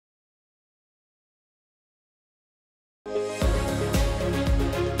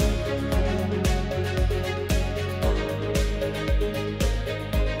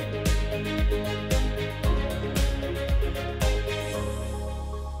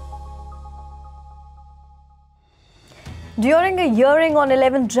During a hearing on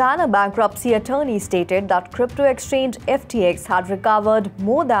 11 Jan, a bankruptcy attorney stated that crypto exchange FTX had recovered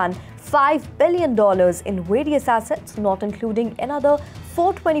more than $5 billion in various assets, not including another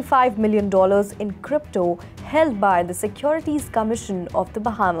 $425 million in crypto held by the Securities Commission of the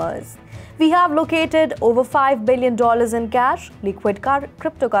Bahamas. We have located over $5 billion in cash, liquid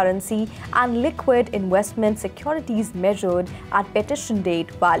cryptocurrency, and liquid investment securities measured at petition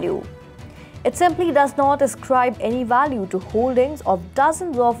date value. It simply does not ascribe any value to holdings of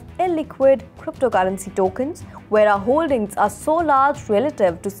dozens of illiquid cryptocurrency tokens, where our holdings are so large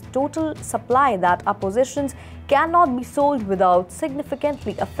relative to total supply that our positions cannot be sold without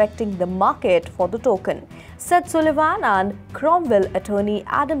significantly affecting the market for the token, said Sullivan and Cromwell attorney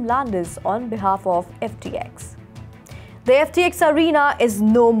Adam Landis on behalf of FTX. The FTX arena is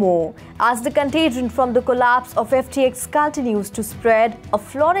no more. As the contagion from the collapse of FTX continues to spread, a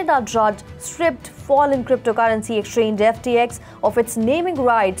Florida judge stripped fallen cryptocurrency exchange FTX of its naming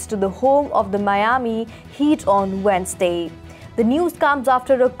rights to the home of the Miami Heat on Wednesday. The news comes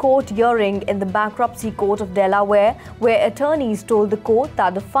after a court hearing in the Bankruptcy Court of Delaware, where attorneys told the court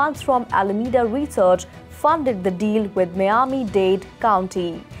that the funds from Alameda Research funded the deal with Miami-Dade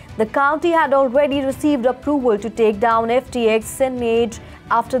County. The county had already received approval to take down FTX Signage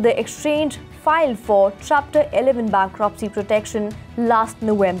after the exchange filed for Chapter 11 bankruptcy protection last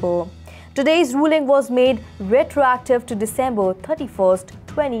November. Today's ruling was made retroactive to December 31,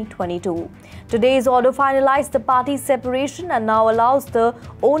 2022. Today's order finalized the parties' separation and now allows the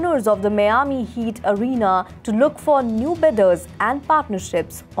owners of the Miami Heat arena to look for new bidders and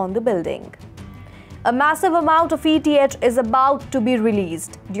partnerships on the building. A massive amount of ETH is about to be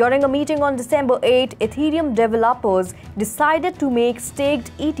released. During a meeting on December 8, Ethereum developers decided to make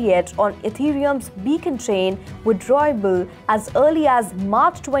staked ETH on Ethereum's beacon chain withdrawable as early as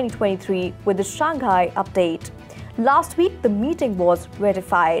March 2023 with the Shanghai update. Last week, the meeting was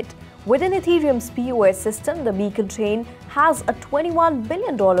ratified. Within Ethereum's POS system, the beacon chain has a $21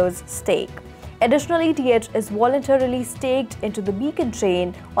 billion stake. Additional ETH is voluntarily staked into the beacon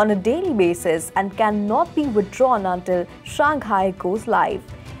chain on a daily basis and cannot be withdrawn until Shanghai goes live.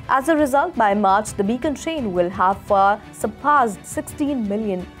 As a result, by March, the beacon chain will have far surpassed 16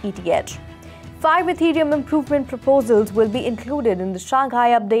 million ETH. 5 Ethereum improvement proposals will be included in the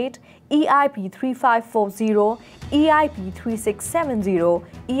Shanghai update: EIP 3540, EIP 3670,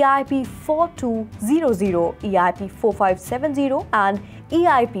 EIP 4200, EIP 4570, and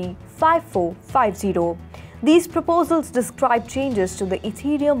EIP 5450. These proposals describe changes to the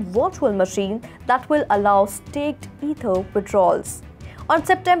Ethereum virtual machine that will allow staked Ether withdrawals. On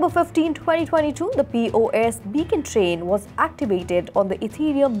September 15, 2022, the POS beacon chain was activated on the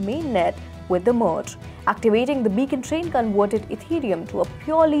Ethereum mainnet with the merge. Activating the beacon chain converted Ethereum to a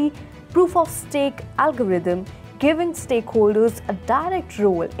purely proof-of-stake algorithm, giving stakeholders a direct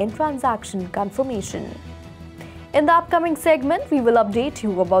role in transaction confirmation. In the upcoming segment, we will update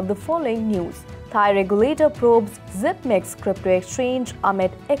you about the following news. Thai regulator probes Zipmex crypto exchange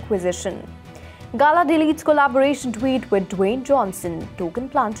amid acquisition. Gala deletes collaboration tweet with Dwayne Johnson, token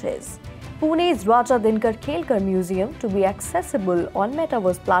plunges. Pune's Raja Dinkar Kelkar Museum to be accessible on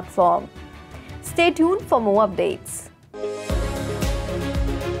Metaverse platform. Stay tuned for more updates.